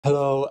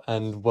Hello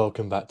and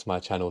welcome back to my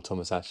channel,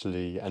 Thomas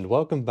Ashley, and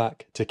welcome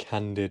back to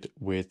Candid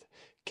with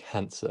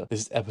Cancer.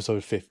 This is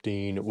episode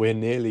 15. We're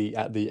nearly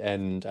at the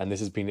end, and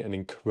this has been an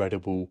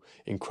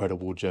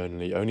incredible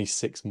journey. Only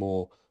 5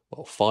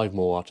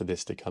 more after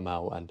this to come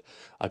out, and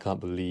I can't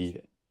believe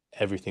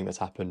everything that's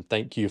happened.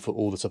 Thank you for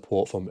all the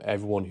support from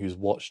everyone who's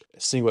watched a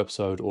single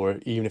episode, or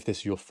even if this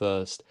is your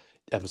first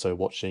episode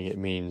watching, it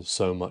means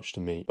so much to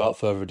me. Without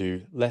further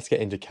ado, let's get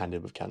into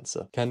Candid with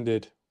Cancer.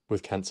 Candid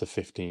with Cancer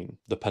 15,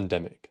 the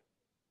pandemic.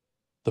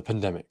 The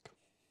pandemic.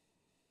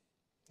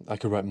 I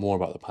could write more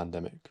about the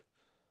pandemic.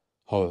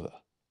 However,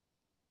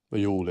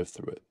 we all lived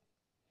through it.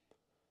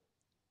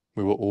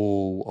 We were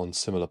all on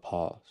similar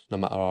paths, no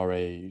matter our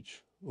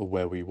age or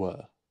where we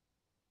were.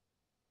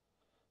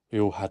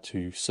 We all had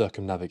to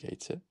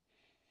circumnavigate it,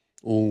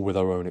 all with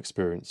our own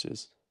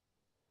experiences.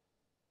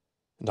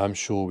 And I'm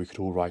sure we could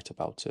all write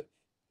about it.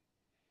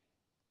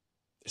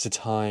 It's a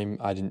time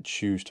I didn't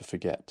choose to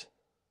forget.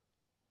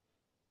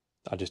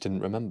 I just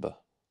didn't remember.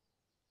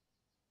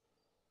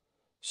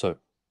 So,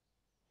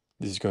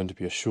 this is going to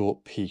be a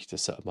short piece to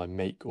set up my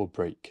make or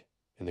break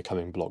in the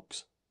coming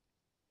blogs.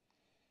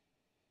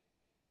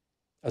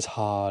 As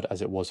hard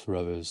as it was for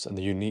others and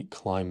the unique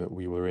climate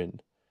we were in,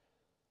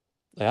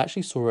 I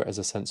actually saw it as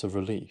a sense of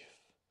relief.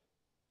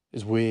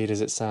 As weird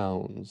as it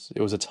sounds,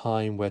 it was a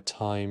time where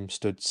time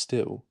stood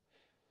still.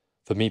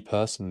 For me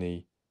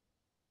personally,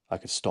 I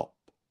could stop.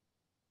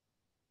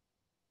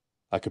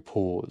 I could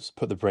pause,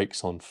 put the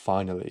brakes on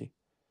finally,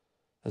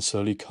 and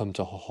slowly come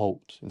to a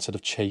halt instead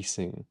of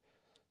chasing.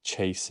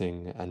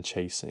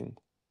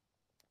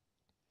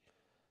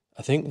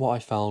 I think what I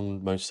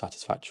found most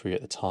satisfactory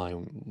at the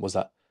time was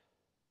that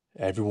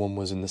everyone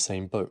was in the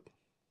same boat.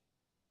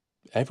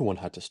 Everyone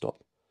had to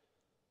stop.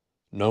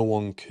 No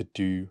one could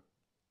do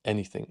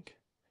anything.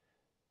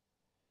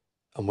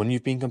 And when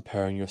you've been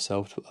comparing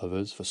yourself to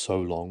others for so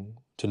long,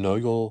 to know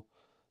you're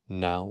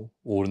now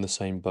all in the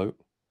same boat,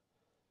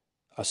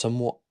 I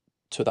somewhat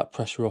took that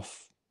pressure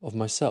off of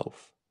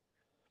myself.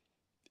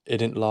 It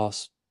didn't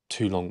last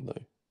too long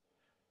though.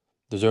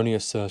 There's only a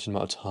certain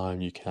amount of time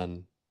you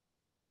can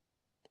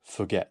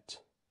forget,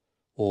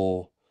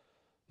 or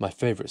my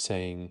favourite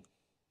saying,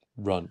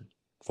 run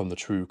from the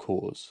true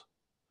cause.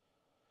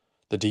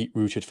 The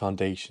deep-rooted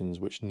foundations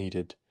which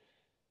needed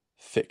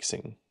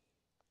fixing.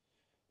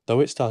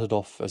 Though it started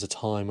off as a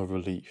time of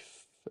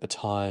relief, a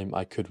time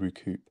I could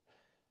recoup,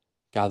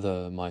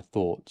 gather my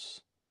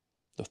thoughts,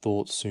 the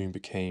thoughts soon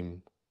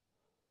became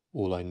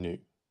all I knew.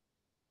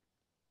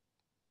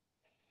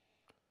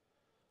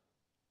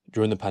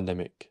 During the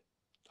pandemic,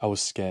 I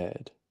was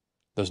scared.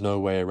 There's no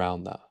way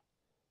around that.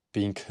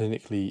 Being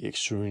clinically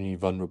extremely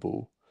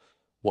vulnerable,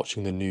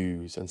 watching the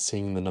news and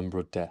seeing the number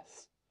of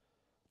deaths,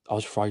 I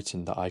was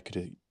frightened that I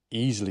could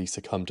easily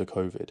succumb to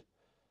COVID.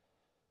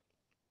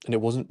 And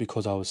it wasn't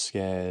because I was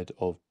scared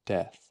of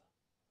death.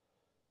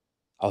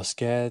 I was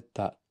scared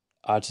that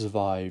I'd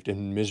survived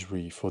in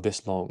misery for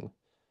this long,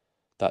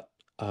 that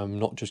I'm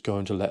not just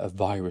going to let a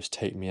virus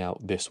take me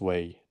out this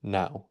way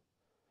now.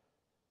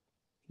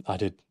 I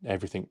did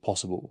everything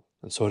possible,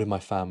 and so did my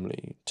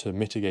family, to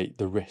mitigate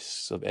the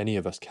risks of any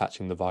of us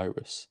catching the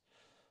virus,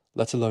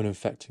 let alone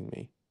infecting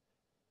me.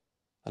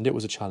 And it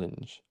was a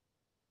challenge,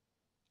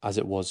 as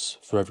it was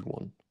for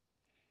everyone.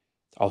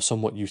 I was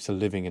somewhat used to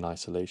living in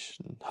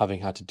isolation, having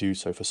had to do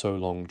so for so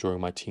long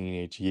during my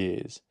teenage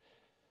years.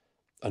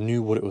 I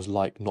knew what it was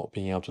like not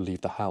being able to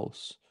leave the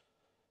house,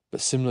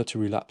 but similar to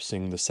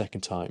relapsing the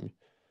second time,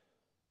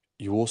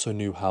 you also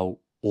knew how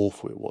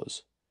awful it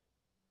was.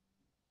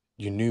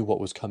 You knew what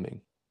was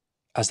coming.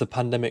 As the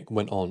pandemic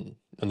went on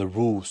and the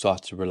rules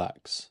started to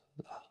relax,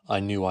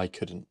 I knew I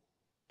couldn't.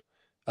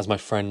 As my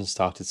friends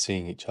started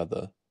seeing each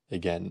other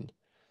again,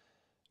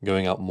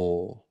 going out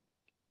more,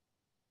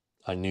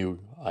 I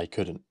knew I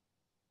couldn't.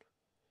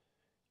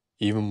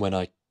 Even when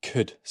I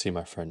could see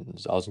my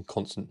friends, I was in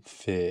constant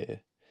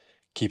fear,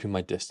 keeping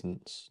my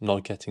distance,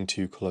 not getting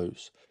too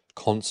close,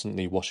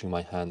 constantly washing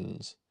my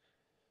hands.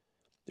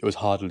 It was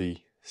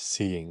hardly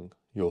seeing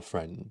your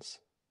friends.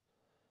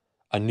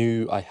 I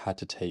knew I had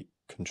to take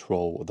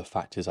control of the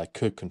factors I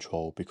could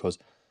control because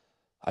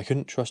I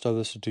couldn't trust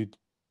others to do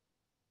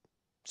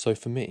so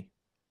for me.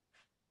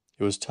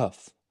 It was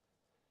tough,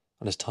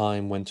 and as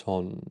time went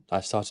on,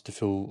 I started to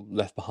feel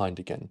left behind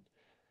again,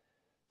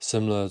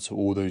 similar to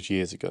all those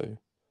years ago.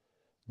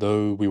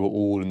 Though we were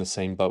all in the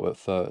same boat at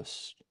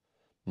first,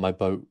 my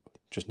boat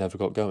just never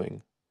got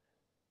going,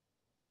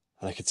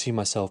 and I could see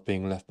myself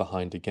being left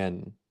behind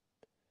again.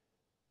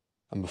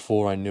 And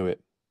before I knew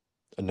it,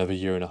 another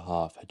year and a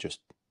half had just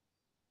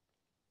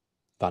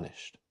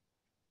vanished.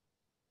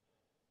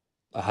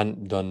 I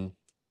hadn't done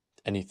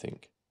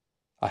anything.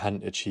 I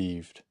hadn't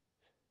achieved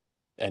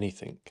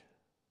anything.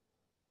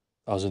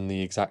 I was in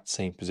the exact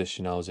same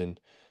position I was in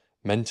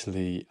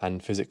mentally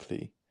and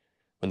physically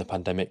when the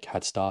pandemic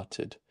had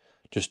started.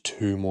 Just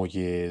 2 more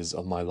years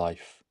of my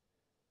life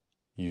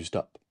used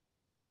up.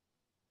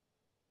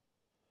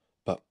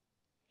 But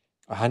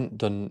I hadn't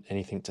done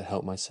anything to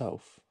help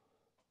myself.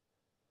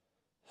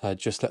 I had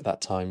just let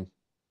that time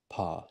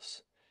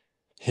pass,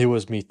 Here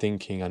was me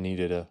thinking I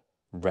needed a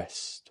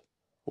rest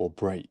or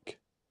break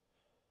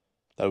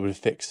that would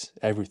fix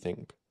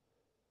everything.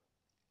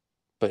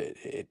 But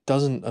it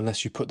doesn't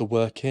unless you put the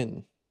work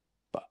in.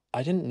 But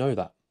I didn't know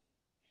that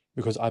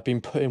because I've been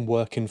putting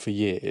work in for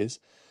years,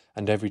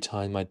 and every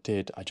time I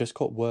did, I just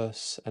got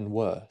worse and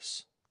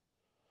worse.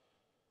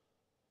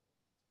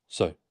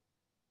 So,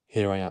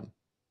 here I am,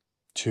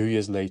 2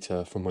 years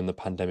later from when the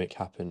pandemic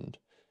happened.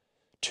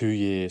 2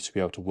 years to be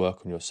able to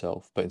work on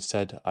yourself, but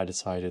instead I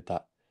decided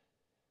that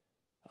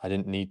I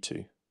didn't need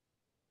to,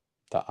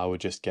 that I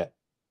would just get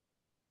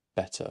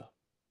better.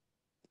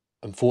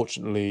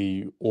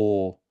 Unfortunately,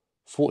 or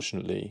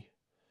fortunately,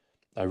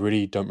 I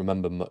really don't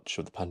remember much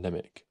of the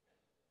pandemic.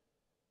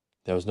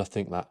 There was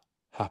nothing that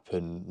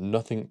happened,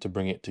 nothing to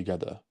bring it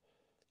together.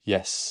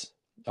 Yes,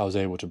 I was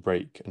able to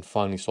break and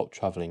finally stop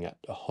travelling at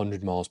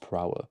 100 miles per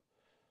hour.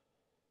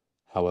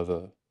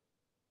 However,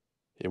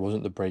 it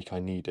wasn't the break I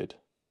needed.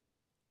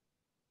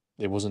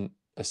 It wasn't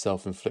a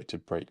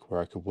self-inflicted break where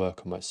I could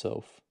work on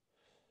myself.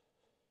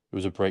 It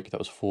was a break that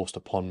was forced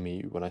upon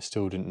me when I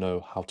still didn't know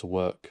how to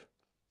work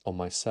on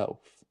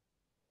myself.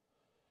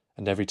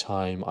 And every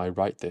time I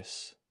write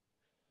this,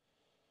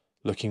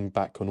 looking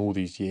back on all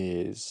these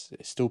years,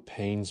 it still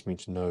pains me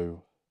to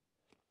know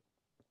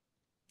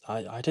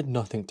I did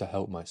nothing to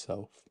help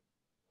myself.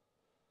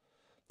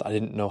 That I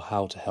didn't know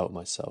how to help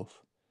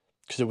myself.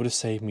 Because it would have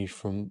saved me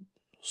from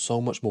so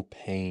much more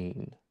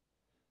pain,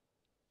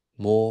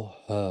 more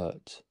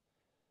hurt.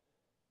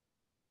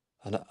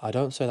 And I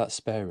don't say that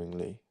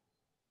sparingly.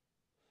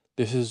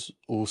 This is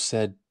all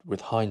said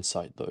with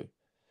hindsight, though,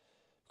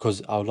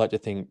 because I would like to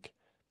think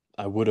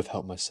I would have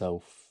helped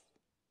myself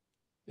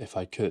if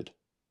I could.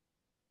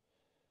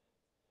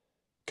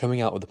 Coming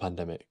out of the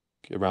pandemic,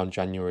 around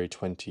January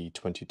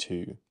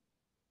 2022,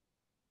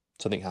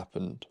 something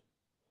happened.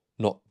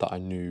 Not that I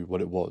knew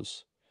what it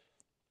was,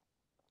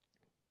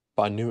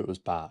 but I knew it was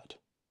bad.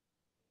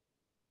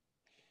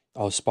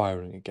 I was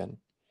spiraling again.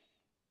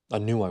 I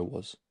knew I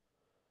was.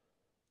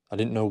 I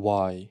didn't know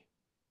why,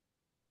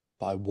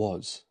 but I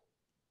was.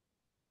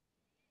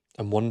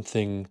 And one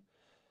thing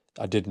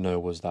I did know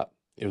was that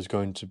it was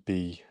going to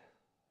be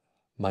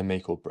my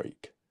make or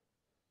break.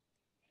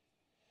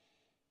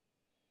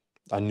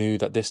 I knew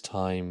that this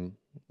time,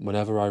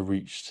 whenever I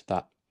reached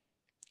that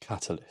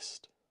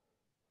catalyst,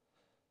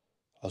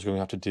 I was going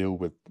to have to deal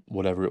with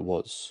whatever it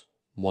was,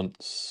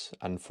 once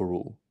and for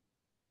all.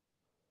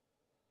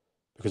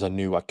 Because I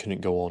knew I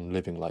couldn't go on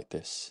living like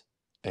this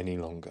any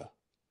longer.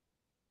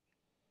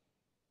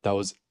 That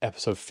was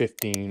episode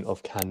 15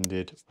 of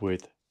Candid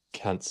with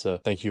Cancer.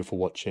 Thank you for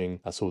watching.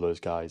 That's all those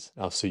guys.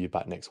 I'll see you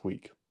back next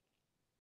week.